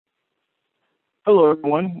Hello,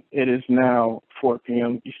 everyone. It is now 4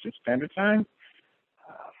 p.m. Eastern Standard Time.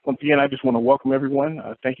 Once again, I just want to welcome everyone.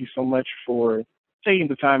 Thank you so much for taking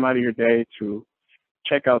the time out of your day to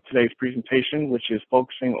check out today's presentation, which is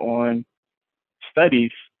focusing on studies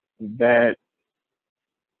that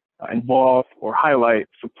involve or highlight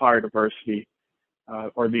supplier diversity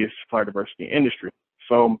or the supplier diversity industry.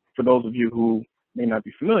 So, for those of you who may not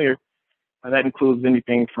be familiar, that includes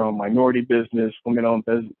anything from minority business, women-owned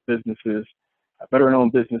businesses,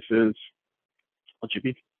 veteran-owned businesses,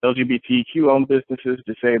 LGBTQ-owned businesses,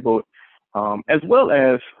 disabled, as well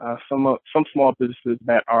as some small businesses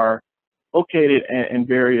that are located in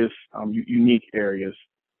various unique areas.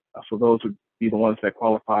 So those would be the ones that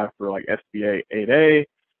qualify for like SBA 8A,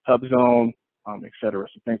 Hub Zone, et cetera,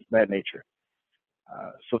 so things of that nature.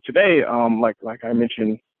 So today, like I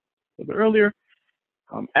mentioned a little bit earlier,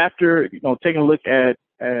 after taking a look at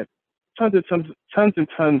tons and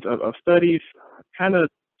tons of studies, kind of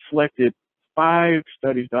selected 5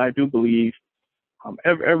 studies that I do believe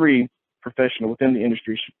every professional within the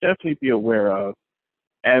industry should definitely be aware of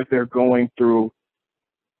as they're going through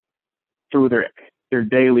their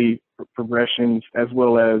daily progressions, as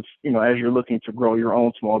well as as you're looking to grow your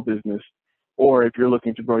own small business, or if you're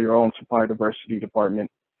looking to grow your own supplier diversity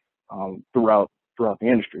department throughout the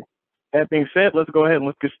industry. That being said, let's go ahead and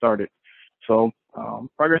let's get started. So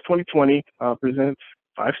Progress 2020 presents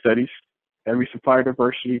 5 studies every supplier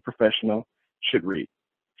diversity professional should read.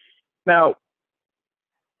 Now,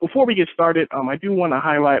 before we get started, I do want to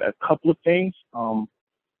highlight a couple of things.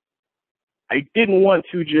 I didn't want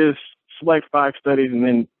to just select 5 studies and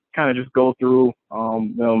then kind of just go through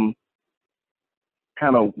them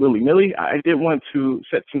kind of willy-nilly. I did want to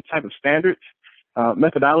set some type of standards,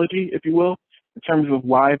 methodology, if you will, in terms of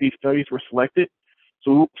why these studies were selected.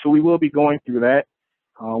 So we will be going through that.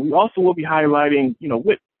 We also will be highlighting,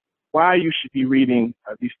 why you should be reading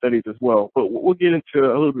these studies as well. But we'll get into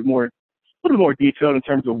a little bit more detail in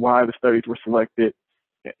terms of why the studies were selected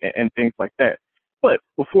and things like that. But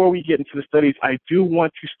before we get into the studies, I do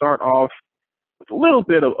want to start off with a little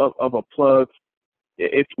bit of a plug,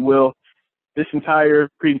 if you will. This entire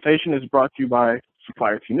presentation is brought to you by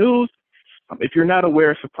Supplier T News. If you're not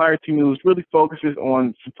aware, Supplier T News really focuses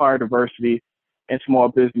on supplier diversity and small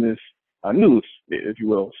business news, if you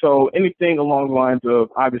will. So anything along the lines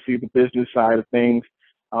of obviously the business side of things,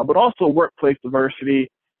 but also workplace diversity,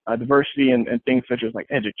 diversity in things such as like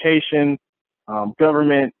education,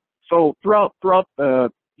 government. So throughout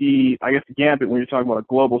the gambit, when you're talking about a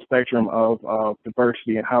global spectrum of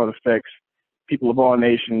diversity and how it affects people of all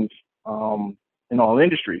nations in all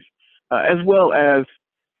industries, as well as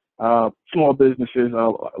small businesses,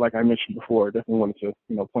 like I mentioned before. Definitely wanted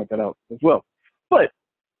to point that out as well. But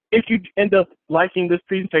if you end up liking this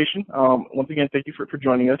presentation, once again, thank you for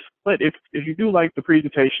joining us. But if you do like the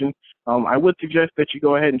presentation, I would suggest that you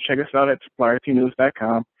go ahead and check us out at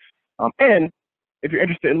suppliertnews.com. And if you're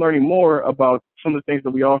interested in learning more about some of the things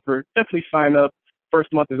that we offer, definitely sign up.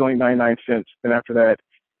 First month is only 99 cents. Then after that,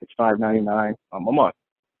 it's $5.99 a month.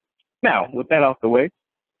 Now, with that out the way,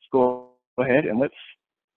 let's go ahead and let's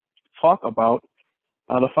talk about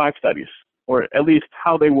the 5 studies, or at least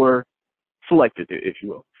how they were selected, if you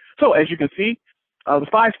will. So as you can see, the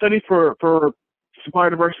 5 studies for supplier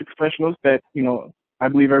diversity professionals that I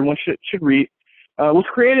believe everyone should read was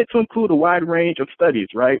created to include a wide range of studies,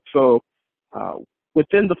 right? So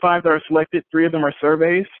within the 5 that are selected, 3 of them are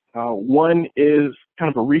surveys. 1 is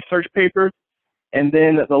kind of a research paper, and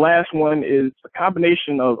then the last one is a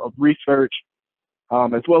combination of research,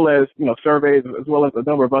 as well as surveys, as well as a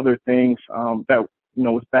number of other things that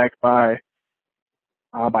was backed by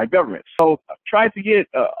government. So I tried to get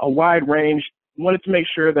a wide range. Wanted to make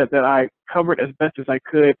sure that I covered as best as I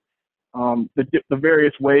could the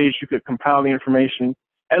various ways you could compile the information,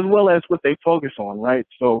 as well as what they focus on, right?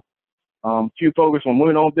 So few focus on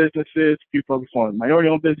women-owned businesses, few focus on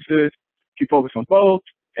minority-owned businesses, few focus on both,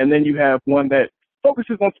 and then you have one that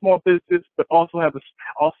focuses on small businesses, but also has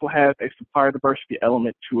a supplier diversity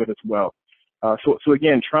element to it as well. So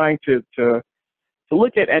again, trying to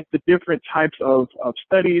look at the different types of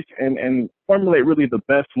studies and formulate really the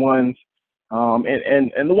best ones,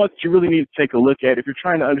 and the ones that you really need to take a look at if you're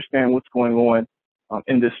trying to understand what's going on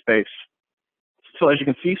in this space. So as you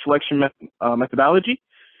can see, selection methodology,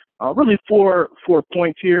 really four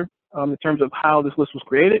points here in terms of how this list was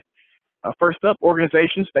created. First up,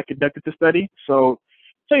 organizations that conducted the study. So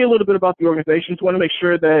tell you a little bit about the organizations. We want to make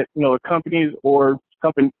sure that companies or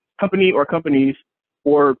companies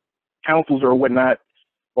or councils or whatnot,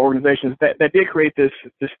 organizations that did create this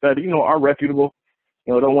study, are reputable.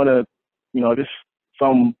 Don't want to, just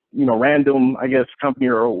some, random, I guess, company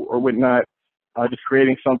or whatnot just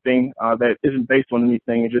creating something that isn't based on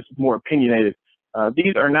anything and just more opinionated.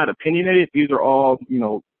 These are not opinionated. These are all,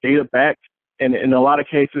 data backed. And in a lot of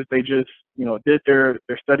cases, they just, did their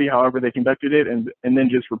study, however they conducted it, and then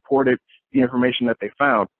just reported the information that they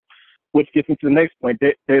found, which gets into the next point,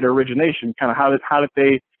 data origination. Kind of how did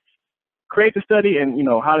they create the study, and,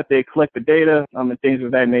 how did they collect the data, and things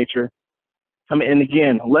of that nature. And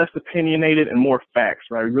again, less opinionated and more facts,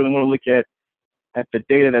 right? We really want to look at the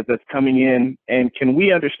data that's coming in, and can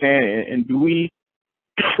we understand, and do we,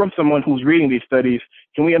 from someone who's reading these studies,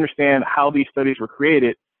 can we understand how these studies were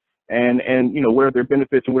created, and what are their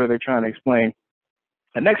benefits and what are they trying to explain?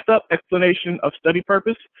 And next up, explanation of study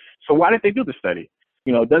purpose. So why did they do the study?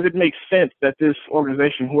 Does it make sense that this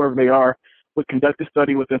organization, whoever they are, would conduct a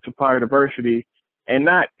study within supplier diversity and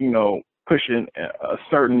not, pushing a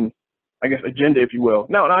certain, I guess, agenda, if you will?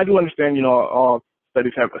 Now, I do understand, all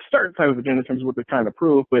studies have a certain type of agenda in terms of what they're trying to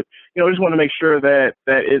prove, but, I just want to make sure that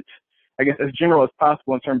it's, I guess, as general as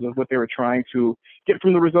possible in terms of what they were trying to get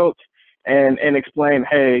from the results, and explain,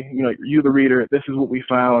 hey, you, the reader, this is what we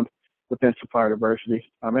found within supplier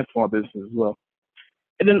diversity, and small business as well.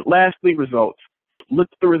 And then lastly, results. Look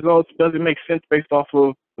at the results. Does it make sense based off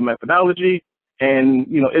of the methodology? And,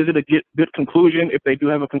 is it a good conclusion if they do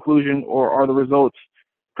have a conclusion, or are the results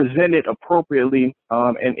presented appropriately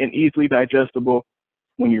and easily digestible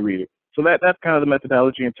when you read it? So that's kind of the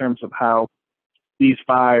methodology in terms of how these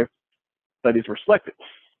 5 studies were selected.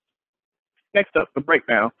 Next up, the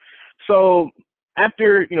breakdown. So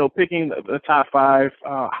after, picking the top 5,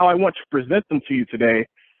 how I want to present them to you today,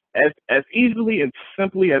 as easily and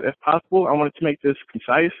simply as possible. I wanted to make this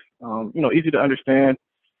concise, easy to understand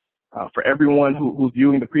for everyone who's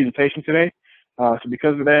viewing the presentation today. So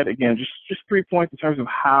because of that, again, just 3 points in terms of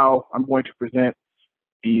how I'm going to present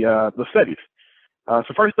the studies. So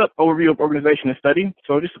first up, overview of organization and study.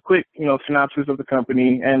 So just a quick, synopsis of the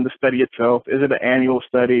company and the study itself. Is it an annual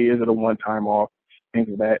study? Is it a one-time off?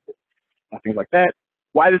 Things like that.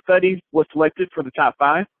 Why the study was selected for the top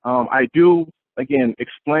 5. I do, again,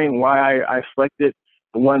 explain why I selected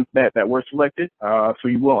the ones that were selected. So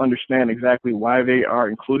you will understand exactly why they are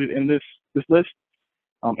included in this list.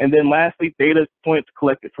 And then lastly, data points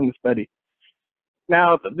collected from the study.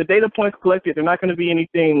 Now, the data points collected, they're not going to be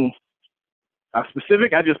anything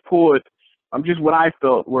specific. I just pulled just what I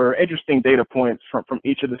felt were interesting data points from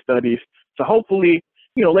each of the studies. So hopefully,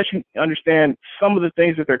 let you understand some of the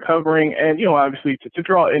things that they're covering, and, obviously to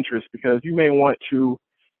draw interest, because you may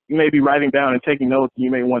be writing down and taking notes, and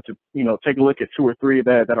you may want to, take a look at 2 or 3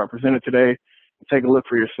 that are presented today, and take a look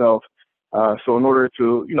for yourself. So in order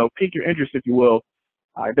to, pique your interest, if you will,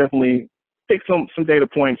 I definitely pick some data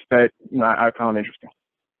points that, I found interesting.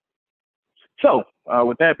 So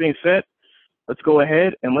with that being said, let's go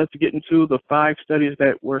ahead and let's get into the 5 studies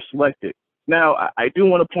that were selected. Now, I do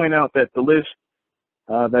want to point out that the list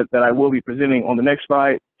that I will be presenting on the next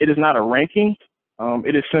slide, it is not a ranking.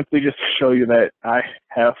 It is simply just to show you that I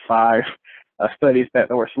have 5 studies that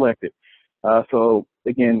were selected. So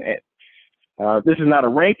again, this is not a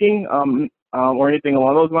ranking or anything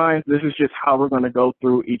along those lines. This is just how we're going to go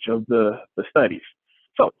through each of the studies.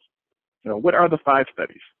 So, what are the 5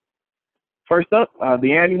 studies? First up,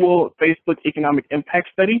 the annual Facebook Economic Impact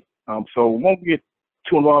Study. So we won't get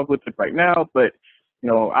too involved with it right now, but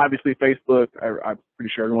obviously Facebook, I'm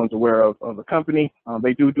pretty sure everyone's aware of the company.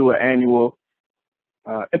 They do an annual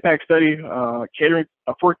impact study catering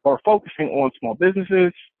or focusing on small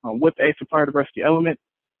businesses with a supplier diversity element.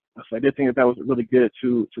 So I did think that was really good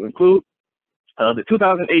to include. The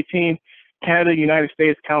 2018 Canada-United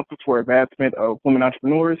States Council for Advancement of Women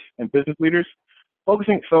Entrepreneurs and Business Leaders,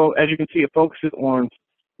 focusing, so as you can see, it focuses on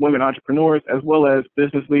women entrepreneurs as well as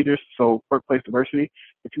business leaders, so workplace diversity,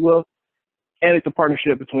 if you will, and it's a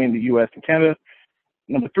partnership between the U.S. and Canada.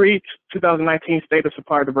 Number 3, 2019 State of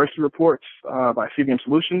Supplier Diversity Reports by CVM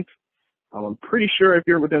Solutions. I'm pretty sure if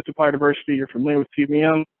you're within supplier diversity, you're familiar with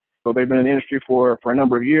CVM. So they've been in the industry for a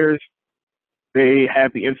number of years. They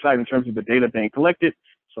have the insight in terms of the data being collected.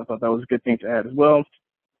 So I thought that was a good thing to add as well.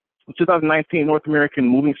 2019 North American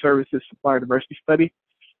Moving Services Supplier Diversity Study.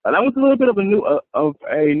 That was a little bit of a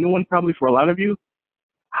new one probably for a lot of you.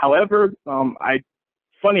 However,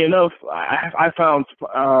 funny enough, I found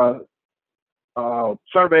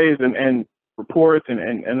surveys and reports and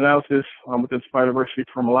analysis within supplier diversity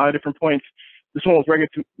from a lot of different points. This one was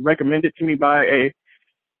recommended to me by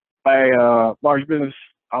a large business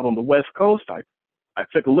out on the West Coast. I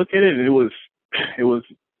took a look at it, and it was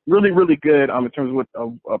really, really good in terms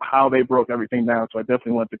of how they broke everything down. So I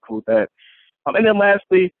definitely want to include that. And then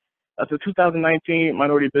lastly, the 2019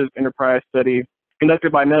 Minority Business Enterprise Study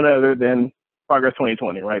conducted by none other than Progress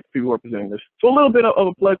 2020, right? People who are presenting this. So a little bit of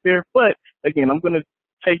a plug there, but again, I'm going to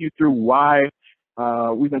take you through why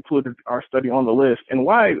we've included our study on the list and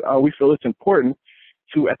why we feel it's important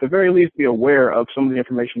to, at the very least, be aware of some of the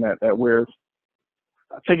information that we're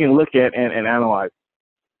taking a look at and analyze.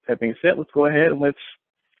 That being said, let's go ahead and let's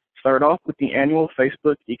start off with the annual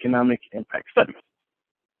Facebook Economic Impact Study.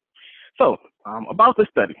 So about the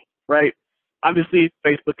study, right? Obviously,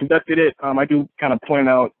 Facebook conducted it. I do kind of point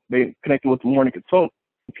out they connected with the Morning Consult,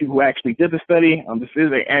 people who actually did the study. This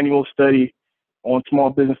is an annual study on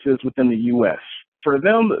small businesses within the U.S. For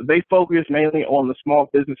them, they focus mainly on the small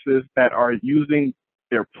businesses that are using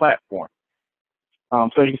their platform.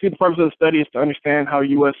 So you can see the purpose of the study is to understand how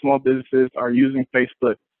U.S. small businesses are using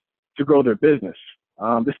Facebook to grow their business.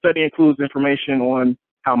 This study includes information on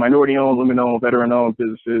how minority-owned, women-owned, veteran-owned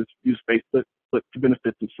businesses use Facebook to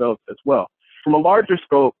benefit themselves as well. From a larger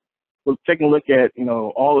scope, we're taking a look at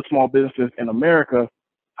all the small businesses in America.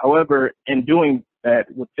 However, in doing that,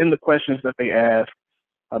 within the questions that they ask,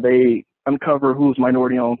 they uncover who's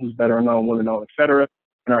minority-owned, who's veteran-owned, women-owned, et cetera,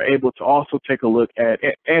 and are able to also take a look at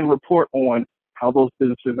and report on how those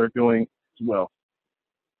businesses are doing as well.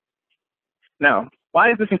 Now,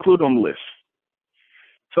 why is this included on the list?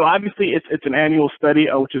 So obviously, it's an annual study,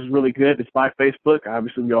 which is really good. It's by Facebook.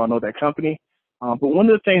 Obviously, we all know that company. But one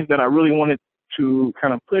of the things that I really wanted to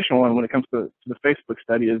kind of push on when it comes to the Facebook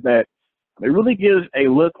study is that it really gives a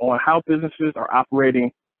look on how businesses are operating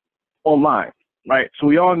online, right? So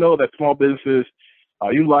we all know that small businesses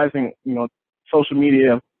utilizing, social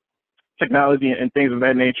media, technology, and things of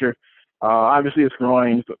that nature, obviously it's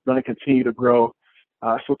growing, it's going to continue to grow.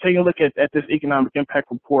 So taking a look at this economic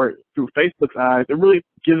impact report through Facebook's eyes, it really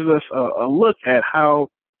gives us a look at how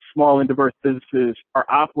small and diverse businesses are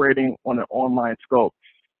operating on an online scope.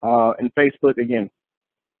 And Facebook, again,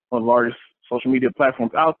 one of the largest social media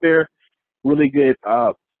platforms out there, really good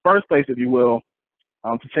first place, if you will,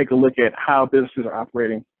 to take a look at how businesses are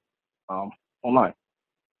operating online.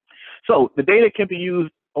 So the data can be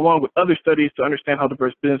used along with other studies to understand how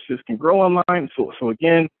diverse businesses can grow online. So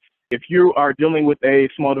again, if you are dealing with a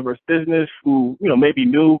small diverse business who may be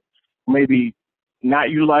new, maybe not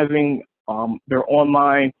utilizing their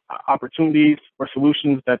online opportunities or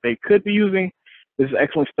solutions that they could be using, this is an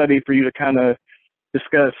excellent study for you to kind of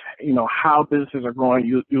discuss, how businesses are growing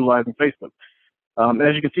utilizing Facebook.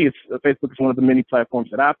 As you can see, Facebook is one of the many platforms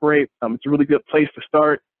that operate. It's a really good place to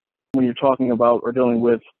start when you're talking about or dealing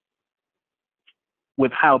with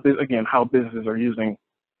how businesses are using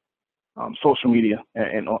social media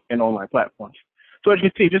and online platforms. So as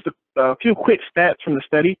you can see, just a few quick stats from the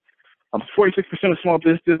study. 46% of small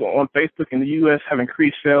businesses on Facebook in the U.S. have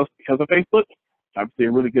increased sales because of Facebook. Obviously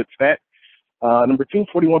a really good stat. Number two,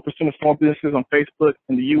 41% of small businesses on Facebook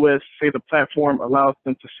in the U.S. say the platform allows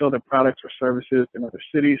them to sell their products or services in other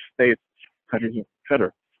cities, states, countries,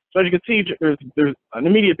 etc. So as you can see, there's an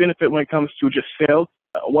immediate benefit when it comes to just sales.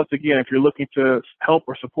 Once again, if you're looking to help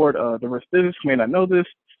or support a diverse business, you may not know this.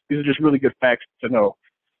 These are just really good facts to know.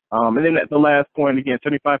 And then at the last point, again,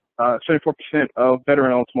 74% of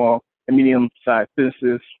veteran-owned small and medium-sized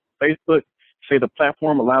businesses, Facebook, say the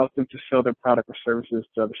platform allows them to sell their product or services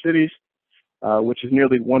to other cities, which is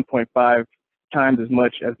nearly 1.5 times as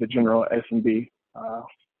much as the general SMB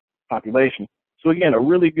population. So again, a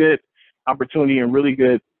really good opportunity and really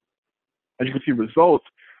good, as you can see, results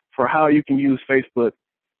for how you can use Facebook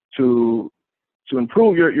to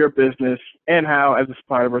improve your business, and how, as a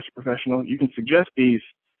supplier versus professional, you can suggest these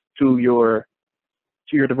to your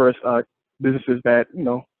diverse businesses that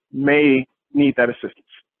may need that assistance.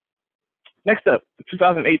 Next up, the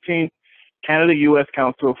 2018 Canada-U.S.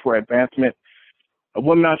 Council for Advancement of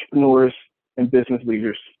Women Entrepreneurs and Business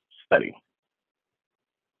Leaders study.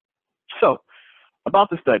 So, about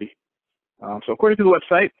the study. So according to the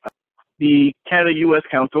website, the Canada-U.S.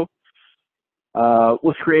 Council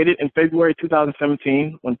was created in February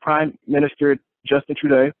 2017 when Prime Minister Justin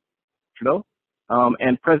Trudeau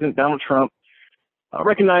and President Donald Trump,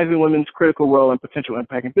 recognizing women's critical role and potential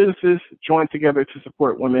impact in businesses, joined together to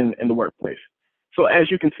support women in the workplace. So as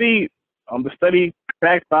you can see, the study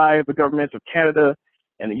backed by the governments of Canada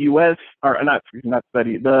and the U.S., or not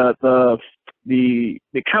study, the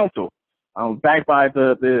council backed by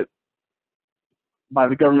the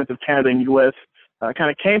governments of Canada and U.S.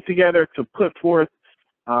 Kind of came together to put forth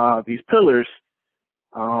these pillars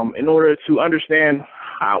in order to understand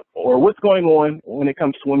how or what's going on when it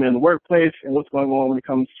comes to women in the workplace, and what's going on when it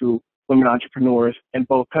comes to women entrepreneurs in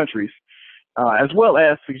both countries, as well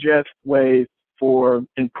as suggest ways for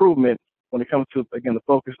improvement when it comes to, again, the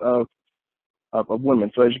focus of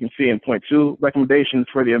women. So as you can see in point 2, recommendations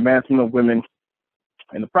for the advancement of women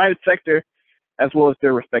in the private sector, as well as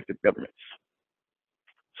their respective governments.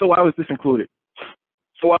 So why was this included?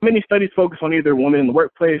 So while many studies focus on either women in the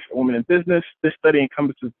workplace or women in business, this study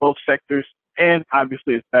encompasses both sectors, and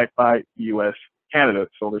obviously it's backed by the U.S., Canada,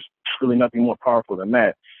 so there's really nothing more powerful than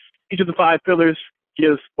that. Each of the 5 pillars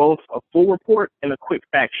gives both a full report and a quick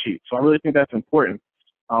fact sheet, so I really think that's important.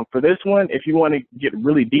 For this one, if you want to get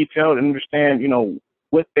really detailed and understand,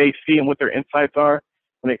 what they see and what their insights are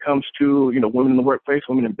when it comes to, women in the workplace,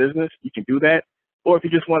 women in business, you can do that. Or if you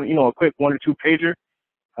just want, a quick 1 or 2 pager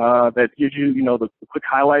that gives you, the quick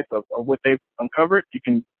highlights of what they've uncovered, you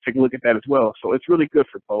can take a look at that as well. So it's really good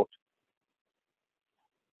for both.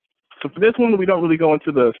 So for this one, we don't really go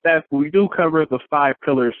into the stats, but we do cover the 5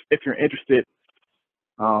 pillars if you're interested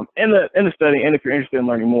in the study and if you're interested in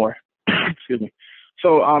learning more. Excuse me.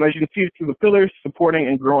 So as you can see through the pillars, supporting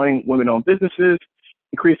and growing women-owned businesses,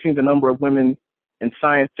 increasing the number of women in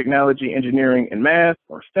science, technology, engineering, and math,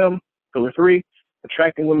 or STEM. Pillar 3,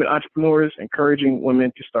 attracting women entrepreneurs, encouraging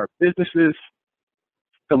women to start businesses.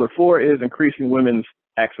 Pillar 4 is increasing women's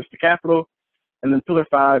access to capital. And then Pillar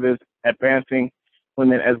 5 is advancing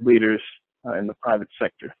women as leaders in the private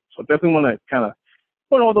sector. So definitely want to kind of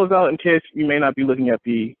point all those out in case you may not be looking at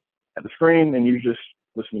the screen and you're just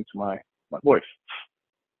listening to my voice.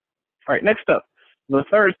 All right, next up, the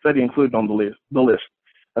third study included on the list,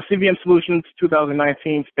 CVM Solutions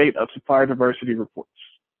 2019 State of Supplier Diversity Reports.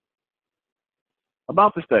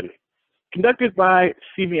 About the study, conducted by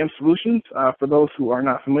CVM Solutions, for those who are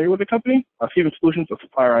not familiar with the company, CVM Solutions, a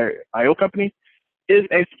supplier IO company, is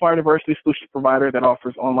a supplier diversity solution provider that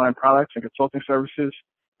offers online products and consulting services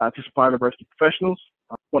to supplier diversity professionals.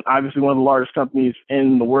 Obviously, one of the largest companies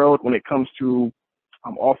in the world when it comes to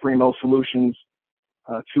offering those solutions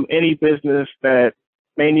to any business that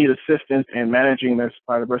may need assistance in managing their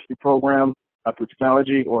supplier diversity program through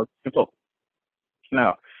technology or consulting.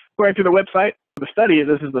 Now, according to their website, the study,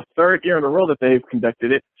 this is the 3rd year in a row that they've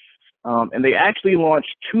conducted it, and they actually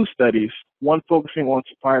launched 2 studies, one focusing on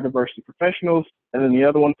supplier diversity professionals, and then the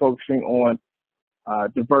other one focusing on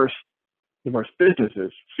diverse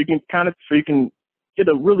businesses. So you can get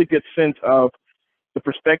a really good sense of the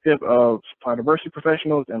perspective of supplier diversity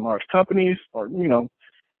professionals in large companies, or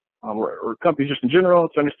or companies just in general,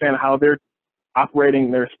 to understand how they're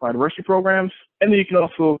operating their supplier diversity programs. And then you can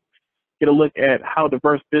also get a look at how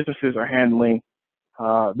diverse businesses are handling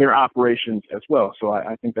their operations as well. So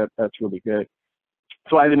I think that's really good.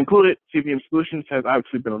 So as included, CVM Solutions has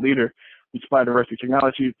obviously been a leader in supplier diversity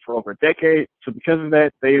technology for over a decade. So because of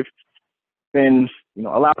that, they've been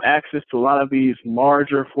allowed access to a lot of these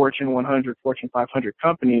larger Fortune 100, Fortune 500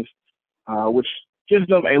 companies, which gives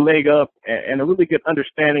them a leg up and a really good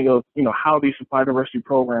understanding of how these supplier diversity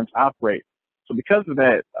programs operate. So because of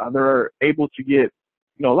that, they're able to get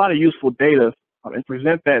a lot of useful data and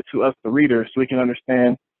present that to us, the readers, so we can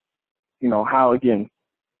understand how, again,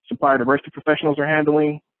 supplier diversity professionals are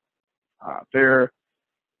handling their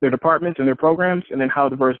departments and their programs, and then how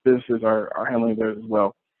diverse businesses are handling theirs as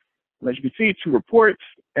well. And as you can see, 2 reports,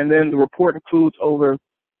 and then the report includes over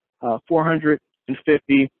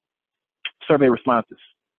 450 survey responses.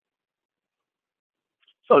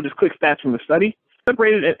 So just quick stats from the study,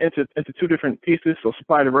 separated into 2 different pieces. So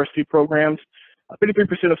supplier diversity programs,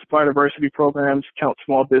 53% of supplier diversity programs count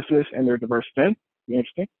small business and their diverse spend.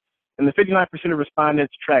 Interesting. And the 59% of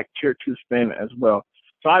respondents track tier 2 spend as well.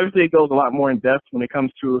 So obviously it goes a lot more in depth when it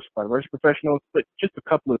comes to supplier diversity professionals, but just a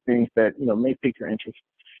couple of things that may pique your interest.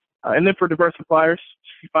 And then for diverse suppliers,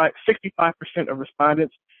 65% of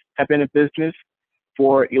respondents have been in business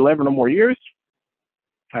for 11 or more years.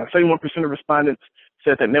 71% of respondents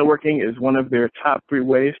said that networking is one of their top 3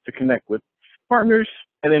 ways to connect with partners.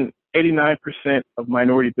 And then 89% of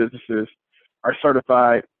minority businesses are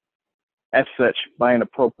certified as such by an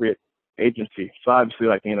appropriate agency. So obviously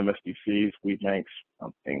like the NMSDCs, Weed Banks,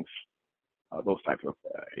 things, those types of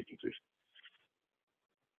agencies.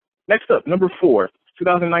 Next up, number 4,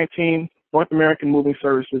 2019 North American Moving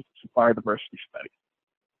Services Supplier Diversity Study.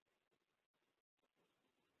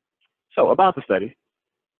 So about the study,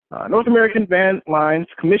 North American Van Lines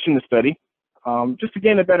commissioned the study just to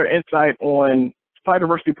gain a better insight on supplier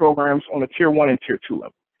diversity programs on a tier 1 and tier 2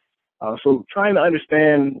 level. So trying to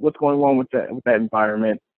understand what's going on with that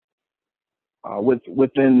environment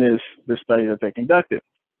within this study that they conducted.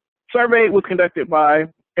 Survey was conducted by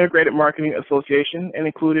Integrated Marketing Association and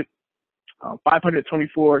included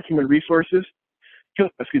 524 human resource,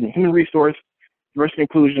 diversity,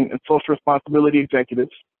 inclusion, and social responsibility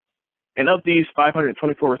executives. And of these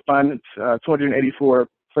 524 respondents, 284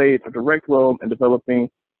 played a direct role in developing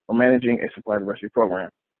or managing a supplier diversity program.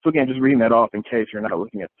 So again, just reading that off in case you're not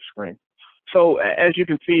looking at the screen. So as you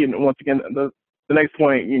can see, and once again, the the next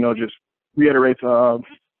point, just reiterates what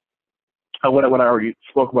I already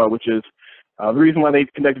spoke about, which is the reason why they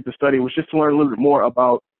conducted the study was just to learn a little bit more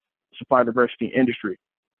about the supply diversity industry.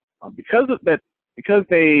 Because of that, because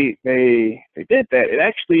they did that, it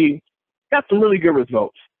actually got some really good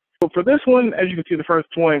results. So for this one, as you can see, the first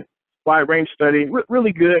point, wide range study,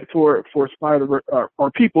 really good for supplier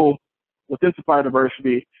or people within supplier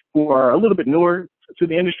diversity who are a little bit newer to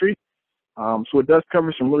the industry. So it does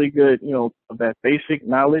cover some really good, of that basic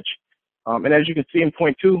knowledge. And as you can see in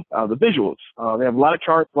point 2, the visuals. They have a lot of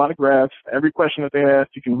charts, a lot of graphs. Every question that they ask,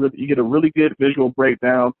 you get a really good visual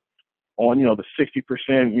breakdown on, the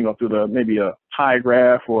 60%, through the maybe a pie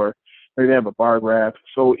graph, or maybe they have a bar graph.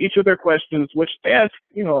 So each of their questions, which they ask,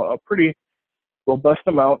 a pretty robust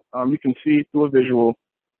amount, you can see through a visual,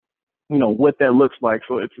 what that looks like.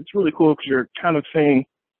 So it's really cool because you're kind of seeing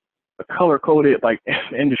a color-coded like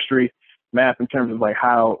industry map in terms of like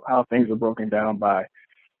how things are broken down by.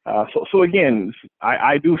 So again,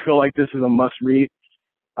 I do feel like this is a must-read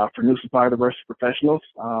for new supplier diversity professionals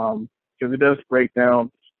because it does break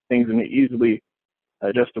down things in an easily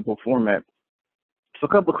adjustable format. So a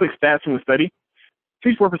couple of quick stats from the study.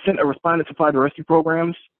 64% of respondent supply diversity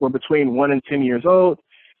programs were between 1 and 10 years old,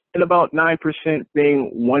 and about 9% being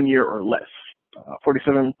 1 year or less.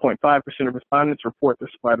 47.5% of respondents report their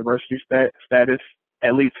supply diversity status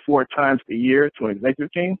at least 4 times a year to an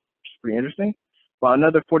executive team, which is pretty interesting, while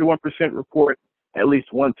another 41% report at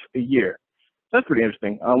least once a year. So that's pretty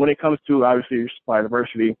interesting. When it comes to, obviously, your supply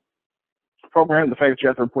diversity program, the fact that you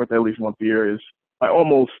have to report that at least once a year is by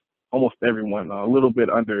almost everyone, a little bit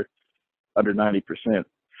under 90%.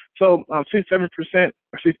 So 67%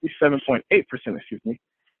 or 67.8%,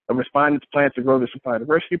 of respondents plan to grow the supply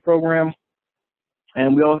diversity program.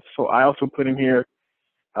 And I also put in here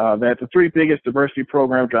that the 3 biggest diversity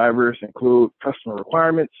program drivers include customer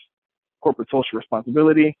requirements, corporate social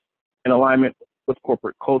responsibility, and alignment with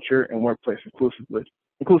corporate culture and workplace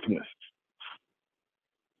inclusiveness.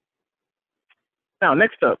 Now,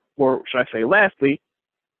 next up, or should I say lastly,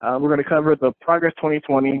 we're going to cover the Progress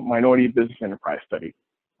 2020 Minority Business Enterprise Study.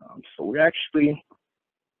 So we actually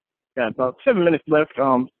got about 7 minutes left.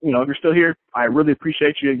 If you're still here, I really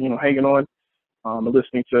appreciate you, hanging on and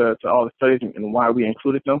listening to all the studies and why we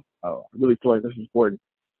included them. I really feel like this is important.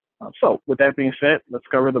 So with that being said, let's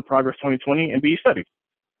cover the Progress 2020 MBE study.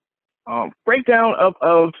 Breakdown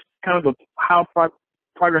of kind of how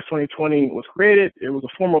Progress 2020 was created. It was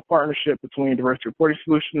a formal partnership between Diversity Reporting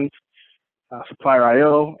Solutions, Supplier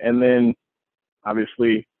IO, and then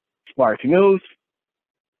obviously Supplier News,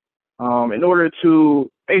 in order to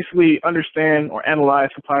basically understand or analyze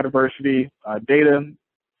supplier diversity data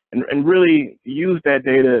and really use that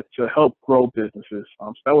data to help grow businesses.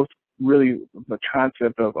 So that was really the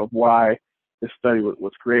concept of why this study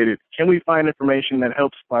was created. Can we find information that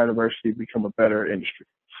helps supplier diversity become a better industry?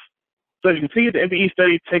 So as you can see, the MBE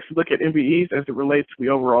study takes a look at MBEs as it relates to the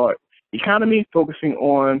overall economy, focusing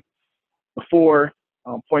on the 4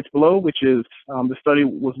 points below, which is the study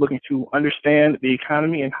was looking to understand the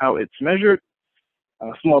economy and how it's measured,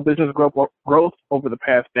 small business growth over the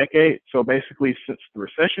past decade, so basically since the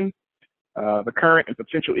recession, the current and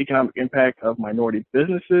potential economic impact of minority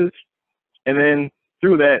businesses, and then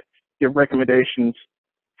through that, give recommendations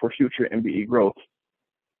for future MBE growth.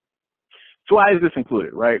 So why is this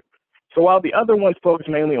included, right? So while the other ones focus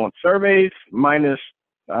mainly on surveys, minus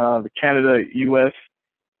the Canada-US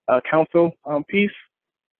Council piece,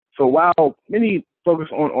 so while many focus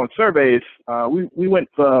on surveys, we went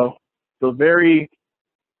the very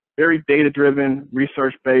data-driven,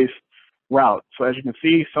 research-based route. So as you can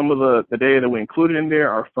see, some of the data that we included in there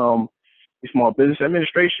are from the Small Business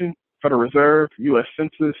Administration, Federal Reserve, U.S.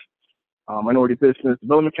 Census, Minority Business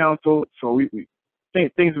Development Council. So we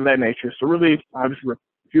think things of that nature. So really, obviously,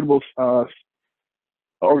 reputable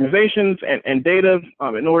organizations and data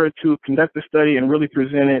in order to conduct the study and really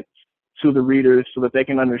present it to the readers so that they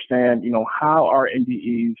can understand, how are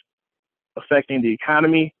MBEs affecting the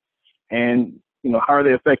economy and, how are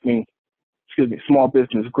they affecting, small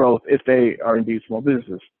business growth if they are indeed small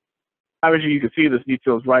businesses. Obviously, you can see this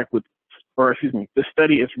this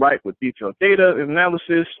study is ripe with detailed data and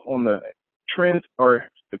analysis on the trends or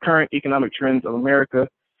the current economic trends of America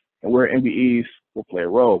and where MBEs will play a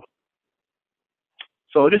role.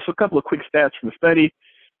 So just a couple of quick stats from the study.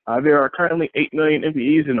 There are currently 8 million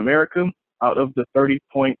MBEs in America out of the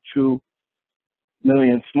 30.2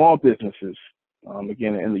 million small businesses,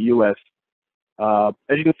 again, in the U.S.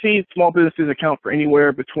 As you can see, small businesses account for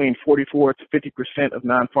anywhere between 44 to 50% of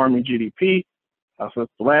non-farming GDP. So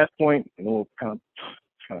that's the last point, and we'll kind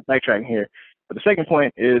of backtracking here. But the second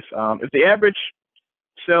point is if the average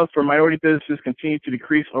sales for minority businesses continue to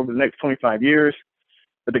decrease over the next 25 years.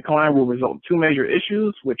 The decline will result in two major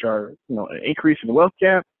issues, which are, an increase in the wealth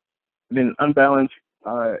gap and then an unbalanced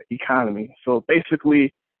economy. So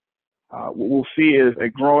basically, what we'll see is a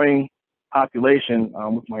growing population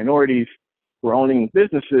with minorities who are owning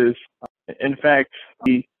businesses. In fact,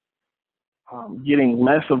 getting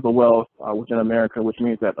less of the wealth within America, which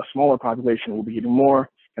means that a smaller population will be getting more.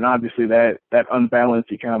 And obviously that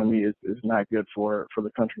unbalanced economy is not good for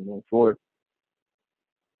the country moving forward.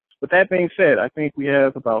 With that being said, I think we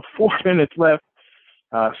have about 4 minutes left.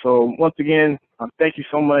 So once again, thank you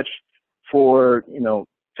so much for,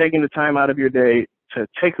 taking the time out of your day to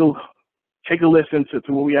take a listen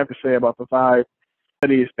to what we have to say about the 5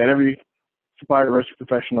 studies that every supplier diversity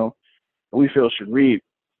professional we feel should read.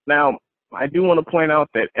 Now, I do want to point out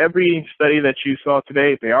that every study that you saw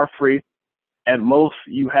today, they are free. At most,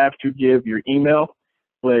 you have to give your email,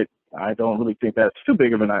 but I don't really think that's too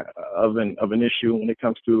big of an issue when it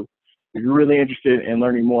comes to if you're really interested in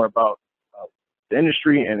learning more about the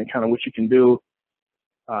industry and kind of what you can do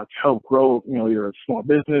to help grow, your small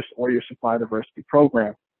business or your supply diversity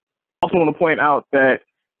program. I also want to point out that,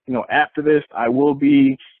 after this, I will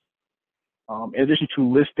be, in addition to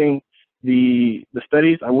listing the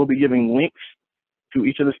studies, I will be giving links to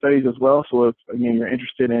each of the studies as well. So if, again, you're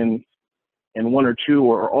interested in one or two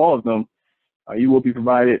or all of them, you will be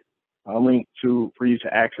provided a link for you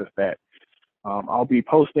to access that. I'll be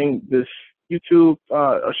posting this YouTube,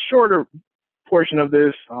 a shorter portion of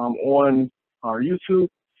this on our YouTube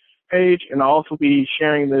page, and I'll also be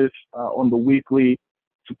sharing this on the weekly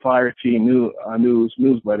Supplier T news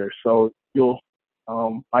newsletter. So you'll,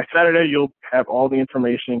 by Saturday, you'll have all the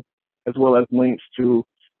information as well as links to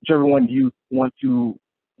whichever one you want to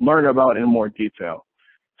learn about in more detail.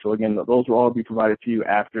 So again, those will all be provided to you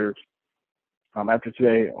after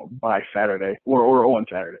today by Saturday or on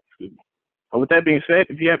Saturday. Excuse me. But with that being said,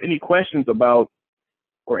 if you have any questions about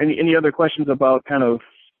or any other questions about kind of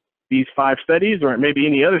these 5 studies or maybe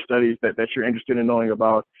any other studies that you're interested in knowing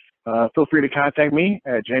about, feel free to contact me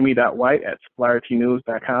at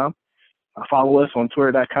jamie.white@suppliertnews.com. Follow us on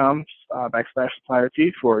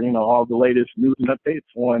twitter.com/supplierT for all the latest news and updates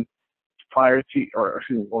on supplier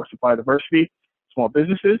supply diversity, small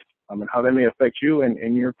businesses, and how they may affect you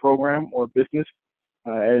and your program or business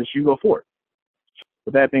as you go forward.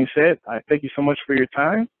 With that being said, I thank you so much for your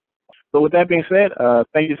time. So with that being said,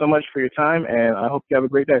 thank you so much for your time, and I hope you have a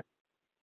great day.